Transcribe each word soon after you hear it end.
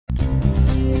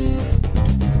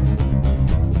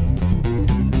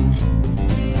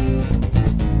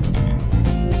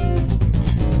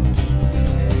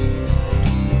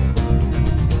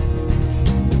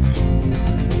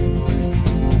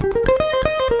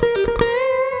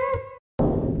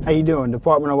How you doing?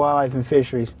 Department of Wildlife and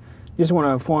Fisheries. Just want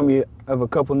to inform you of a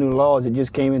couple new laws that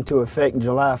just came into effect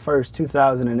July 1st,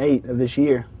 2008 of this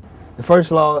year. The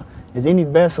first law is any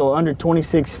vessel under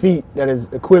 26 feet that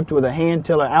is equipped with a hand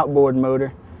tiller outboard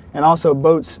motor, and also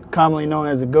boats commonly known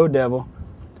as a Go Devil,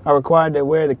 are required to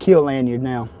wear the keel lanyard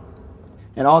now.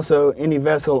 And also any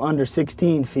vessel under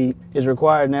 16 feet is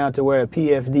required now to wear a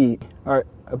PFD, or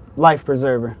a life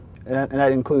preserver, and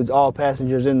that includes all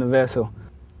passengers in the vessel.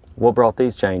 What brought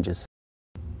these changes?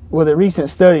 Well, the recent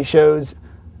study shows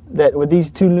that with these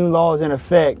two new laws in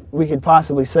effect, we could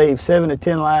possibly save 7 to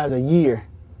 10 lives a year.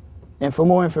 And for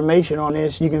more information on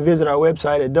this, you can visit our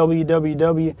website at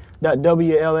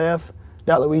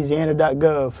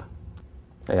www.wlf.louisiana.gov.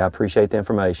 Hey, I appreciate the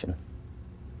information.